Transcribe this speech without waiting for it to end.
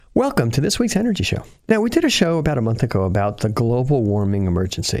Welcome to this week's Energy Show. Now, we did a show about a month ago about the global warming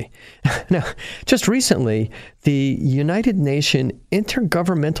emergency. Now, just recently, the United Nations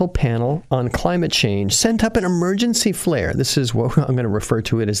Intergovernmental Panel on Climate Change sent up an emergency flare. This is what I'm going to refer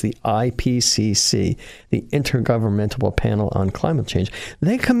to it as the IPCC, the Intergovernmental Panel on Climate Change.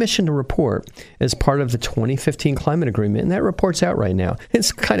 They commissioned a report as part of the 2015 Climate Agreement, and that report's out right now.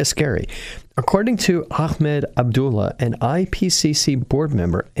 It's kind of scary. According to Ahmed Abdullah, an IPCC board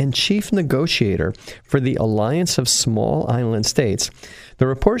member and chief negotiator for the Alliance of Small Island States, the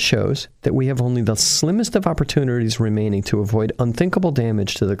report shows that we have only the slimmest of opportunities remaining to avoid unthinkable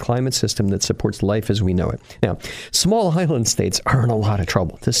damage to the climate system that supports life as we know it. Now, small island states are in a lot of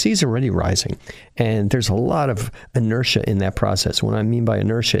trouble. The sea's already rising, and there's a lot of inertia in that process. What I mean by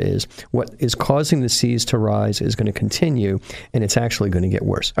inertia is what is causing the seas to rise is going to continue, and it's actually going to get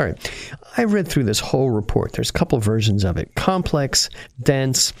worse. All right, I read through this whole report. There's a couple versions of it. Complex,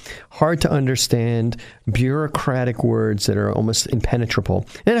 dense, hard to understand, bureaucratic words that are almost impenetrable.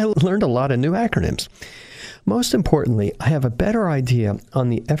 And I learned a lot of new acronyms. Most importantly, I have a better idea on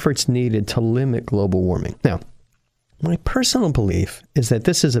the efforts needed to limit global warming. Now, my personal belief is that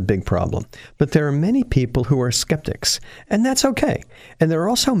this is a big problem, but there are many people who are skeptics, and that's okay. And there are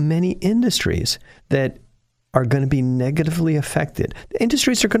also many industries that are going to be negatively affected.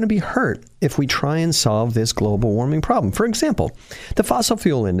 Industries are going to be hurt if we try and solve this global warming problem. For example, the fossil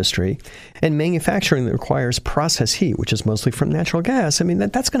fuel industry and manufacturing that requires process heat, which is mostly from natural gas,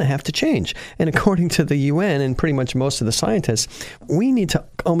 that's going to have to change. And according to the UN and pretty much most of the scientists, we need to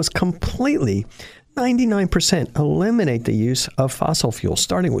almost completely, 99%, eliminate the use of fossil fuels,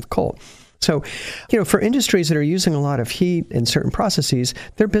 starting with coal. So, for industries that are using a lot of heat in certain processes,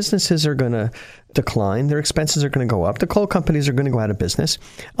 their businesses are going to decline. Their expenses are going to go up. The coal companies are going to go out of business.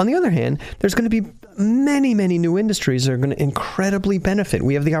 On the other hand, there's going to be many, many new industries that are going to incredibly benefit.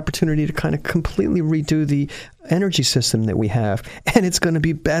 We have the opportunity to kind of completely redo the energy system that we have, and it's going to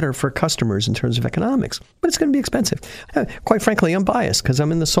be better for customers in terms of economics, but it's going to be expensive. Quite frankly, I'm biased because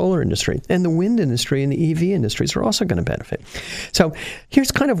I'm in the solar industry, and the wind industry and the EV industries are also going to benefit. So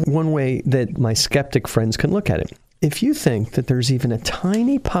here's kind of one way that my skeptic friends can look at it. If you think that there's even a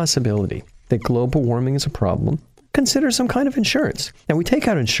tiny possibility that global warming is a problem, consider some kind of insurance. Now, we take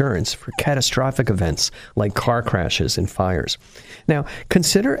out insurance for catastrophic events like car crashes and fires. Now,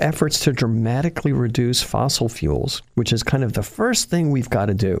 consider efforts to dramatically reduce fossil fuels, which is kind of the first thing we've got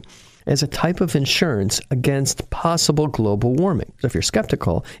to do, as a type of insurance against possible global warming. So if you're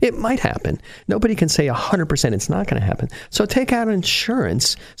skeptical, it might happen. Nobody can say 100% it's not going to happen. So take out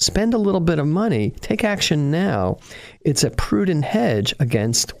insurance, spend a little bit of money, take action now. It's a prudent hedge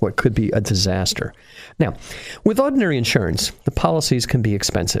against what could be a disaster. Now, with ordinary insurance, the policies can be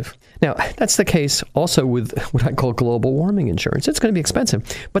expensive. Now, that's the case also with what I call global warming insurance. It's going to be expensive.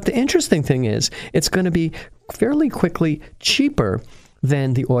 But the interesting thing is it's going to be fairly quickly cheaper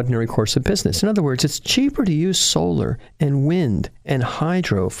than the ordinary course of business. In other words, it's cheaper to use solar and wind and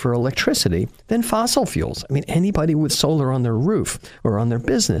hydro for electricity than fossil fuels. Anybody with solar on their roof or on their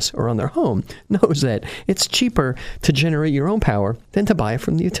business or on their home knows that it's cheaper to generate your own power than to buy it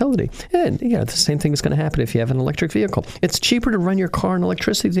from the utility. And the same thing is going to happen if you have an electric vehicle. It's cheaper to run your car on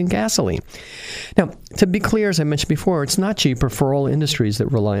electricity than gasoline. Now, to be clear, as I mentioned before, it's not cheaper for all industries that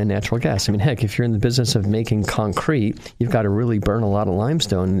rely on natural gas. Heck, if you're in the business of making concrete, you've got to really burn a lot of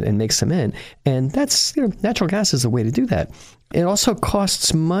limestone and make cement. And that's, natural gas is the way to do that. It also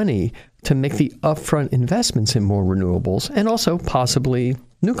costs money to make the upfront investments in more renewables and also possibly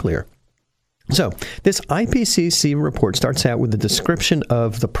nuclear. So this IPCC report starts out with a description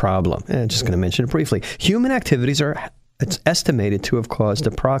of the problem. And I'm just going to mention it briefly. Human activities it's estimated to have caused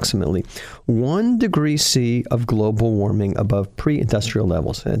approximately 1 degree C of global warming above pre-industrial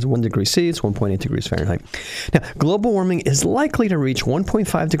levels. It's 1 degree C, it's 1.8 degrees Fahrenheit. Now, global warming is likely to reach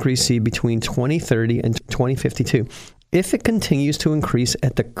 1.5 degrees C between 2030 and 2052. If it continues to increase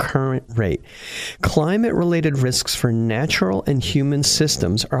at the current rate. Climate-related risks for natural and human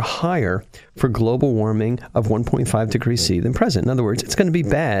systems are higher for global warming of 1.5 degrees C than present. In other words, it's going to be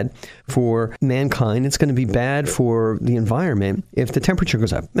bad for mankind. It's going to be bad for the environment if the temperature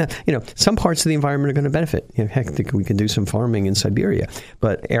goes up. Now, some parts of the environment are going to benefit. Heck, we can do some farming in Siberia.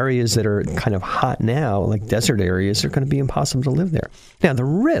 But areas that are kind of hot now, like desert areas, are going to be impossible to live there. Now, the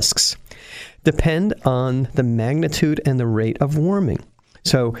risks depend on the magnitude and the rate of warming.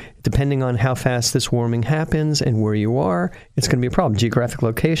 So depending on how fast this warming happens and where you are, it's going to be a problem. Geographic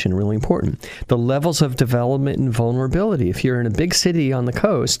location, really important. The levels of development and vulnerability. If you're in a big city on the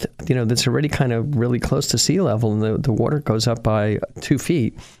coast, that's already kind of really close to sea level and the water goes up by 2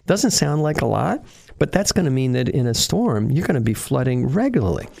 feet, doesn't sound like a lot, But that's going to mean that in a storm, you're going to be flooding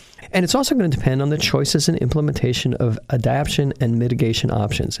regularly. And it's also going to depend on the choices and implementation of adaptation and mitigation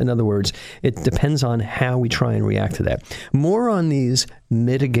options. In other words, it depends on how we try and react to that. More on these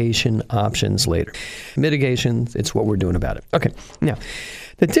mitigation options later. Mitigation, it's what we're doing about it. Okay, now,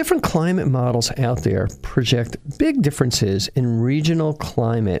 the different climate models out there project big differences in regional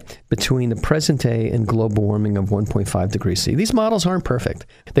climate between the present day and global warming of 1.5 degrees C. These models aren't perfect.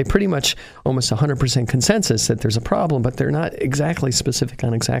 They pretty much almost 100% consensus that there's a problem, but they're not exactly specific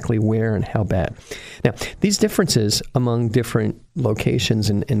on exactly where and how bad. Now, these differences among different locations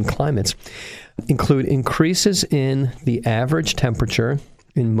and climates include increases in the average temperature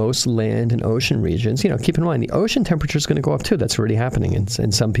in most land and ocean regions. Keep in mind, the ocean temperature is going to go up too. That's already happening.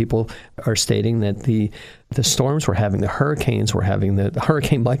 And some people are stating that the storms we're having, the hurricanes we're having, the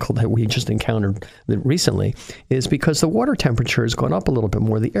Hurricane Michael that we just encountered recently, is because the water temperature has gone up a little bit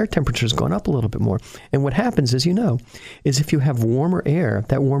more. The air temperature has gone up a little bit more. And what happens, as you know, is if you have warmer air,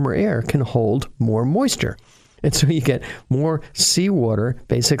 that warmer air can hold more moisture. And so you get more seawater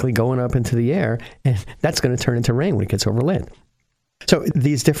basically going up into the air, and that's going to turn into rain when it gets over land. So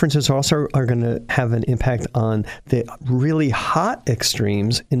these differences also are going to have an impact on the really hot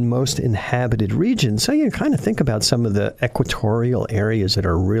extremes in most inhabited regions. So you kind of think about some of the equatorial areas that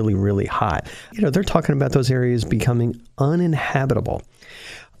are really, really hot. They're talking about those areas becoming uninhabitable.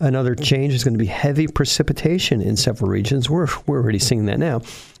 Another change is going to be heavy precipitation in several regions. We're already seeing that now.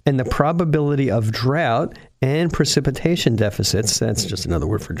 And the probability of drought and precipitation deficits, that's just another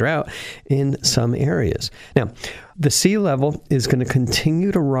word for drought, in some areas. Now, the sea level is going to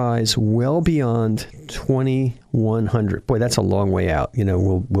continue to rise well beyond 2100. Boy, that's a long way out.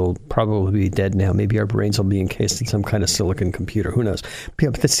 We'll probably be dead now. Maybe our brains will be encased in some kind of silicon computer. Who knows?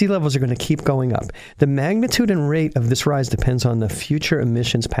 But the sea levels are going to keep going up. The magnitude and rate of this rise depends on the future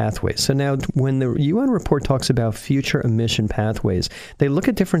emissions pathways. So now, when the UN report talks about future emission pathways, they look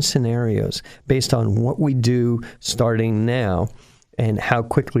at different scenarios based on what we do starting now and how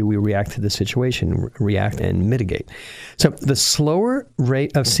quickly we react to the situation, react and mitigate. So the slower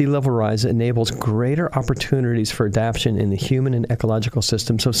rate of sea level rise enables greater opportunities for adaptation in the human and ecological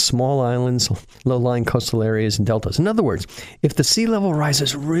systems of small islands, low-lying coastal areas, and deltas. In other words, if the sea level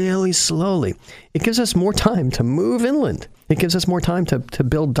rises really slowly, it gives us more time to move inland. It gives us more time to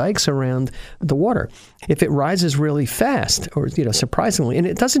build dikes around the water. If it rises really fast, or surprisingly, and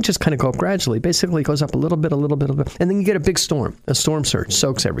it doesn't just kind of go up gradually, basically it goes up a little bit, and then you get a big storm. A storm surge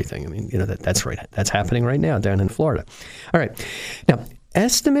soaks everything. I mean, that's right. That's happening right now down in Florida. All right. Now,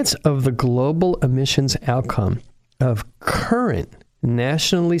 estimates of the global emissions outcome of current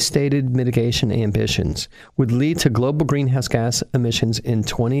nationally stated mitigation ambitions would lead to global greenhouse gas emissions in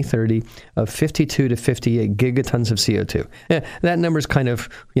 2030 of 52 to 58 gigatons of CO2. That number's kind of,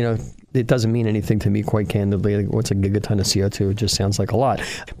 it doesn't mean anything to me, quite candidly. What's a gigaton of CO2? It just sounds like a lot.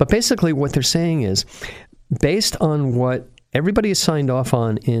 But basically what they're saying is, based on what everybody has signed off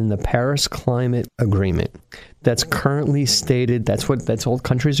on in the Paris Climate Agreement, that's currently stated, that's all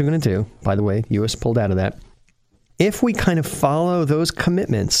countries are going to do. By the way, U.S. pulled out of that. If we kind of follow those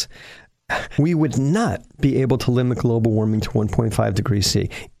commitments, we would not be able to limit global warming to 1.5 degrees C,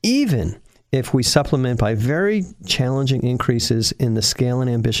 even if we supplement by very challenging increases in the scale and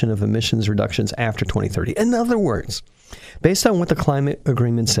ambition of emissions reductions after 2030. In other words, based on what the climate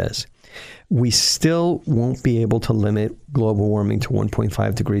agreement says, we still won't be able to limit global warming to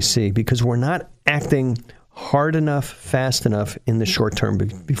 1.5 degrees C because we're not acting hard enough, fast enough in the short term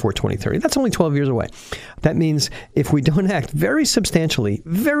before 2030. That's only 12 years away. That means if we don't act very substantially,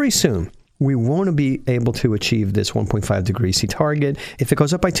 very soon, we won't be able to achieve this 1.5 degrees C target. If it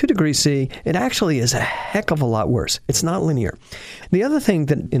goes up by 2 degrees C, it actually is a heck of a lot worse. It's not linear. The other thing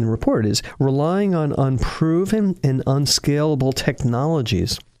that in the report is relying on unproven and unscalable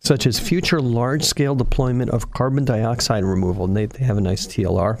technologies, such as future large-scale deployment of carbon dioxide removal. And they have a nice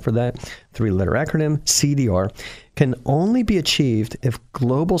TLR for that, 3-letter acronym, CDR, can only be achieved if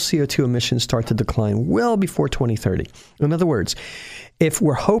global CO2 emissions start to decline well before 2030. In other words, if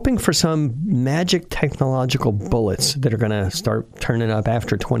we're hoping for some magic technological bullets that are going to start turning up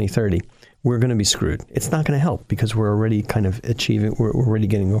after 2030, we're going to be screwed. It's not going to help because we're already kind of we're already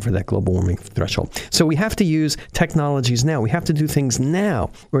getting over that global warming threshold. So we have to use technologies now. We have to do things now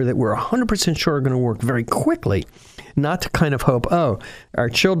or that we're 100% sure are going to work very quickly, not to kind of hope, our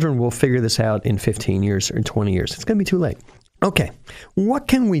children will figure this out in 15 years or 20 years. It's going to be too late. Okay, what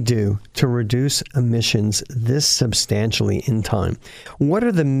can we do to reduce emissions this substantially in time? What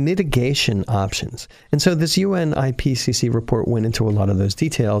are the mitigation options? And so this UN IPCC report went into a lot of those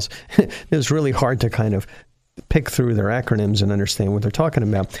details. It was really hard to kind of pick through their acronyms and understand what they're talking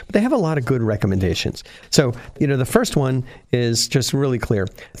about. But they have a lot of good recommendations. So, the first one is just really clear.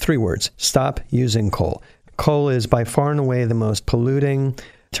 3 words: stop using coal. Coal is by far and away the most polluting in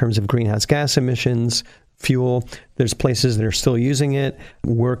terms of greenhouse gas emissions fuel. There's places that are still using it.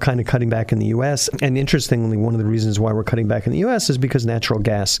 We're kind of cutting back in the U.S. And interestingly, one of the reasons why we're cutting back in the U.S. is because natural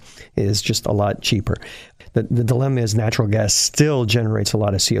gas is just a lot cheaper. The dilemma is natural gas still generates a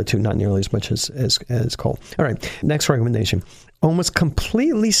lot of CO2, not nearly as much as coal. All right, next recommendation. Almost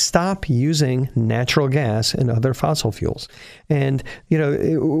completely stop using natural gas and other fossil fuels. And,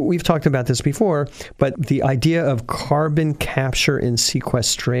 we've talked about this before, but the idea of carbon capture and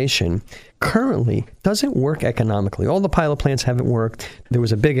sequestration currently doesn't work economically. All the pilot plants haven't worked. There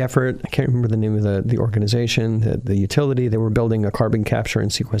was a big effort. I can't remember the name of the organization, the utility. They were building a carbon capture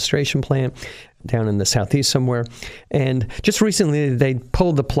and sequestration plant down in the southeast somewhere. And just recently, they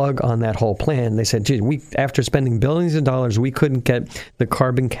pulled the plug on that whole plan. They said, gee, after spending billions of dollars, we couldn't get the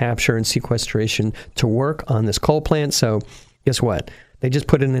carbon capture and sequestration to work on this coal plant. So guess what? They just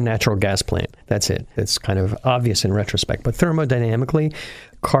put in a natural gas plant. That's it. It's kind of obvious in retrospect. But thermodynamically,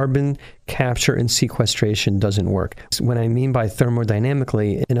 carbon capture and sequestration doesn't work. What I mean by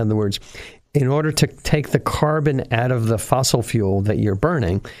thermodynamically, in other words, in order to take the carbon out of the fossil fuel that you're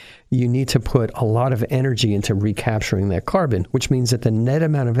burning, you need to put a lot of energy into recapturing that carbon, which means that the net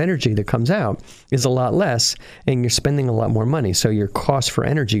amount of energy that comes out is a lot less, and you're spending a lot more money. So your cost for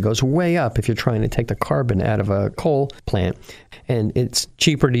energy goes way up if you're trying to take the carbon out of a coal plant. And it's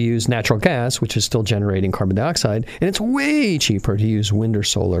cheaper to use natural gas, which is still generating carbon dioxide, and it's way cheaper to use wind or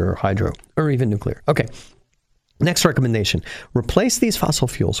solar or hydro or even nuclear. Okay. Next recommendation, replace these fossil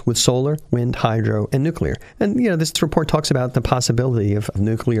fuels with solar, wind, hydro, and nuclear. And, this report talks about the possibility of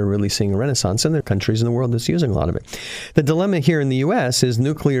nuclear really seeing a renaissance, and there are countries in the world that's using a lot of it. The dilemma here in the U.S. is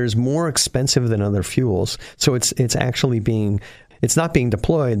nuclear is more expensive than other fuels, so it's not being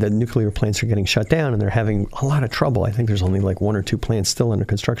deployed. The nuclear plants are getting shut down, and they're having a lot of trouble. I think there's only like 1 or 2 plants still under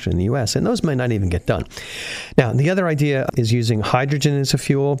construction in the U.S., and those might not even get done. Now, the other idea is using hydrogen as a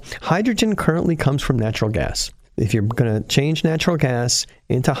fuel. Hydrogen currently comes from natural gas. If you're going to change natural gas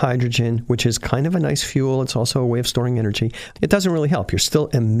into hydrogen, which is kind of a nice fuel, it's also a way of storing energy, it doesn't really help. You're still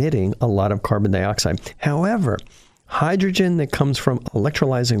emitting a lot of carbon dioxide. However, hydrogen that comes from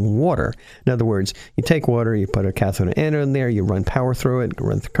electrolyzing water, in other words, you take water, you put a cathode and anode in there, you run power through it,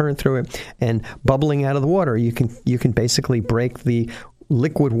 run the current through it, and bubbling out of the water, you can basically break the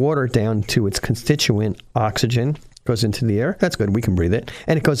liquid water down to its constituent oxygen. Goes into the air. That's good. We can breathe it.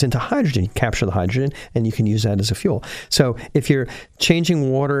 And it goes into hydrogen. You capture the hydrogen, and you can use that as a fuel. So if you're changing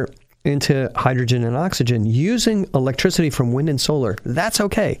water into hydrogen and oxygen using electricity from wind and solar, that's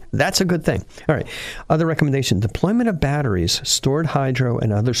okay. That's a good thing. All right. Other recommendation, deployment of batteries, stored hydro,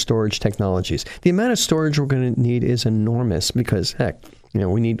 and other storage technologies. The amount of storage we're going to need is enormous because, heck,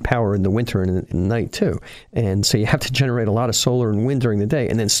 we need power in the winter and in the night too. And so you have to generate a lot of solar and wind during the day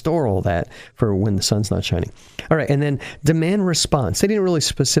and then store all that for when the sun's not shining. All right. And then demand response. They didn't really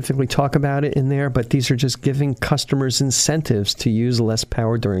specifically talk about it in there, but these are just giving customers incentives to use less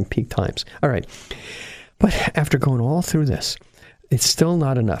power during peak times. All right. But after going all through this, it's still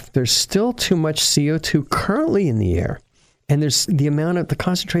not enough. There's still too much CO2 currently in the air. And the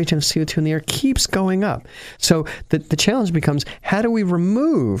concentration of CO2 in the air keeps going up. So the challenge becomes, how do we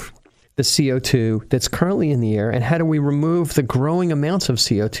remove the CO2 that's currently in the air, and how do we remove the growing amounts of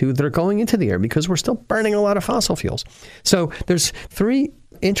CO2 that are going into the air, because we're still burning a lot of fossil fuels. So there's 3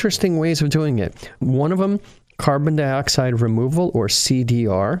 interesting ways of doing it. One of them, carbon dioxide removal, or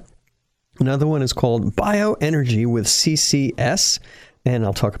CDR. Another one is called bioenergy with CCS. And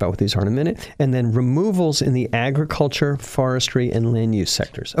I'll talk about what these are in a minute. And then removals in the agriculture, forestry, and land use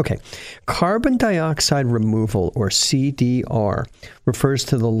sectors. Okay, carbon dioxide removal, or CDR, refers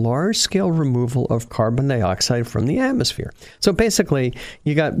to the large-scale removal of carbon dioxide from the atmosphere. So basically,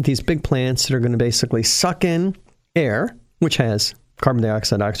 you got these big plants that are going to basically suck in air, which has carbon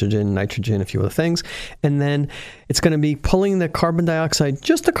dioxide, oxygen, nitrogen, a few other things. And then it's going to be pulling the carbon dioxide,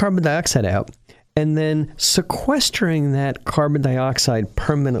 just the carbon dioxide out, and then sequestering that carbon dioxide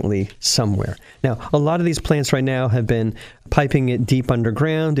permanently somewhere. Now, a lot of these plants right now have been piping it deep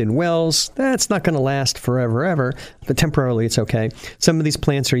underground in wells. That's not going to last forever, ever, but temporarily it's okay. Some of these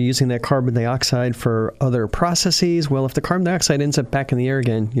plants are using that carbon dioxide for other processes. Well, if the carbon dioxide ends up back in the air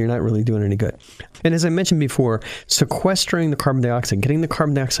again, you're not really doing any good. And as I mentioned before, sequestering the carbon dioxide, getting the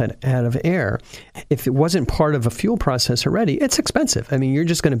carbon dioxide out of air, if it wasn't part of a fuel process already, it's expensive. I mean, you're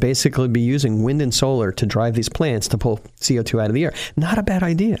just going to basically be using wind wind and solar to drive these plants to pull CO2 out of the air. Not a bad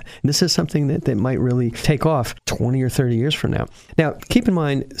idea. This is something that might really take off 20 or 30 years from now. Now, keep in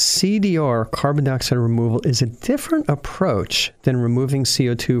mind, CDR, carbon dioxide removal, is a different approach than removing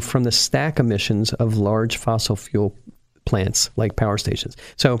CO2 from the stack emissions of large fossil fuel plants like power stations.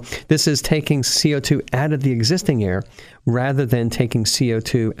 So this is taking CO2 out of the existing air rather than taking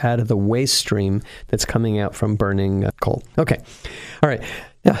CO2 out of the waste stream that's coming out from burning coal. Okay. All right.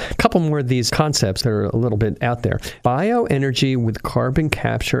 Now, a couple more of these concepts that are a little bit out there. Bioenergy with carbon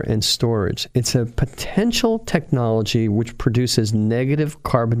capture and storage. It's a potential technology which produces negative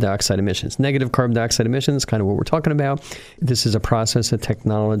carbon dioxide emissions. Negative carbon dioxide emissions, kind of what we're talking about. This is a process, a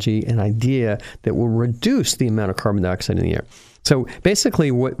technology, an idea that will reduce the amount of carbon dioxide in the air. So basically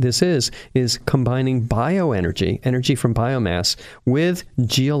what this is combining bioenergy, energy from biomass, with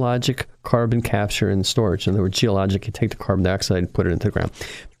geologic carbon capture and storage. In other words, geologic, you take the carbon dioxide and put it into the ground.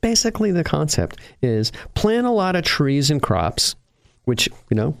 Basically, the concept is plant a lot of trees and crops, which,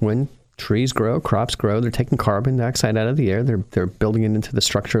 when trees grow, crops grow, they're taking carbon dioxide out of the air, they're building it into the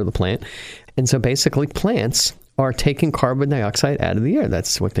structure of the plant. And so basically plants are taking carbon dioxide out of the air.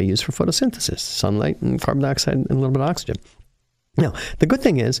 That's what they use for photosynthesis, sunlight and carbon dioxide and a little bit of oxygen. Now, the good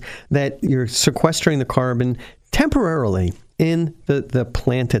thing is that you're sequestering the carbon temporarily in the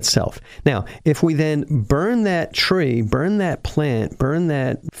plant itself. Now, if we then burn that tree, burn that plant, burn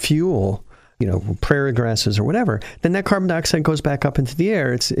that fuel, prairie grasses or whatever, then that carbon dioxide goes back up into the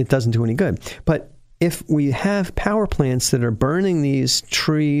air. It doesn't do any good. But if we have power plants that are burning these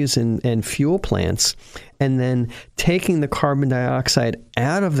trees and fuel plants and then taking the carbon dioxide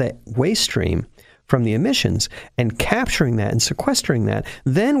out of that waste stream from the emissions and capturing that and sequestering that,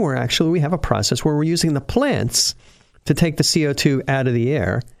 then we have a process where we're using the plants to take the CO2 out of the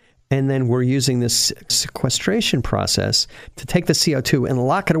air, and then we're using this sequestration process to take the CO2 and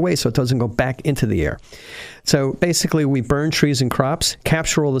lock it away so it doesn't go back into the air. So basically, we burn trees and crops,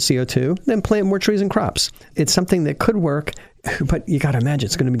 capture all the CO2, then plant more trees and crops. It's something that could work, but you got to imagine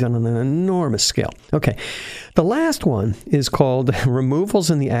it's going to be done on an enormous scale. Okay, the last one is called removals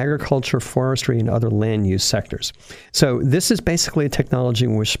in the agriculture, forestry, and other land use sectors. So this is basically a technology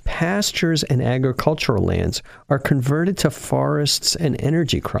in which pastures and agricultural lands are converted to forests and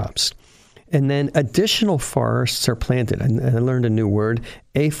energy crops. And then additional forests are planted. And I learned a new word,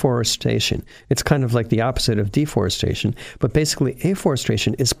 afforestation. It's kind of like the opposite of deforestation. But basically,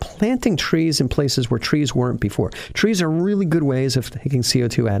 afforestation is planting trees in places where trees weren't before. Trees are really good ways of taking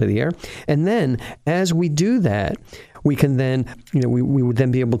CO2 out of the air. And then, as we do that, we can then, we would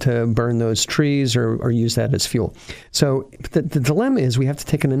then be able to burn those trees or use that as fuel. So the dilemma is we have to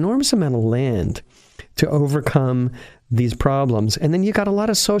take an enormous amount of land to overcome these problems. And then you got a lot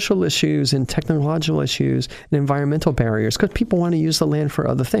of social issues and technological issues and environmental barriers because people want to use the land for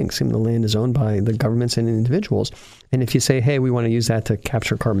other things. The land is owned by the governments and individuals. And if you say, hey, we want to use that to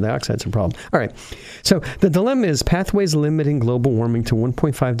capture carbon dioxide, it's a problem. All right. So the dilemma is pathways limiting global warming to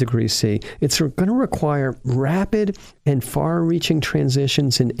 1.5 degrees C. It's going to require rapid and far-reaching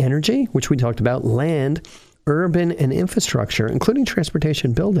transitions in energy, which we talked about, land, urban and infrastructure, including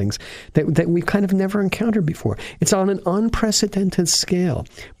transportation buildings, that we've kind of never encountered before. It's on an unprecedented scale.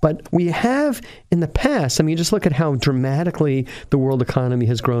 But we have in the past, just look at how dramatically the world economy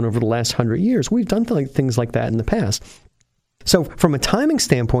has grown over the last 100 years. We've done things like that in the past. So from a timing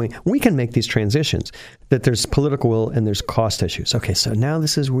standpoint, we can make these transitions, that there's political will and there's cost issues. Okay, so now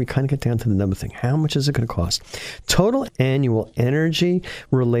this is where we kind of get down to the number thing. How much is it going to cost? Total annual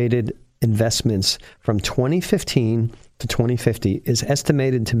energy-related investments from 2015 to 2050 is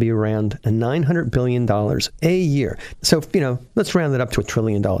estimated to be around $900 billion a year. So, let's round it up to $1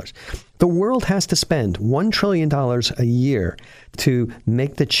 trillion. The world has to spend $1 trillion a year to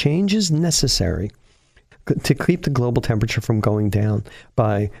make the changes necessary to keep the global temperature from going up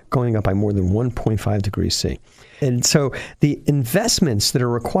by more than 1.5 degrees C. And so the investments that are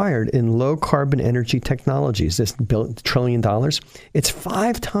required in low carbon energy technologies, this $1 trillion, it's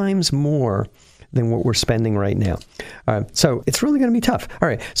 5 times more than what we're spending right now. So it's really going to be tough. All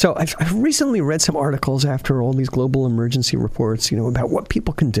right. So I've recently read some articles after all these global emergency reports, about what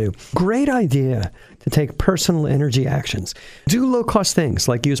people can do. Great idea to take personal energy actions. Do low-cost things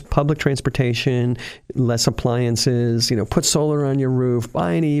like use public transportation, less appliances, put solar on your roof,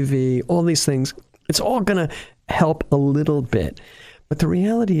 buy an EV, all these things. It's all going to help a little bit. But the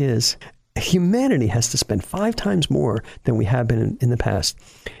reality is humanity has to spend 5 times more than we have been in the past.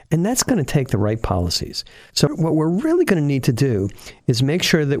 And that's going to take the right policies. So what we're really going to need to do is make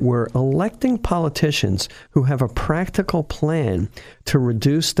sure that we're electing politicians who have a practical plan to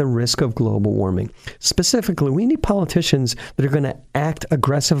reduce the risk of global warming. Specifically, we need politicians that are going to act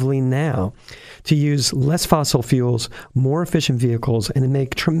aggressively now to use less fossil fuels, more efficient vehicles, and to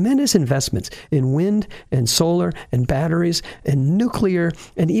make tremendous investments in wind and solar and batteries and nuclear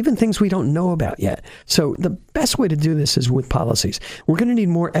and even things we don't know about yet. So the best way to do this is with policies. We're going to need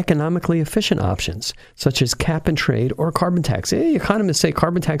more economically efficient options, such as cap and trade or carbon tax. Economists say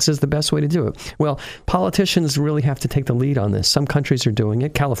carbon tax is the best way to do it. Well, politicians really have to take the lead on this. Some countries are doing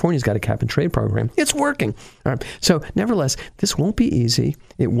it. California's got a cap and trade program. It's working. All right. So nevertheless, this won't be easy.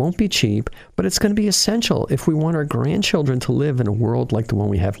 It won't be cheap, but it's going to be essential if we want our grandchildren to live in a world like the one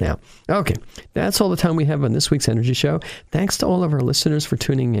we have now. Okay, that's all the time we have on this week's Energy Show. Thanks to all of our listeners for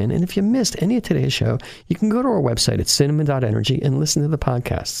tuning in. And if you missed any of today's show, you can go to our website at cinnamon.energy and listen to the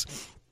podcasts.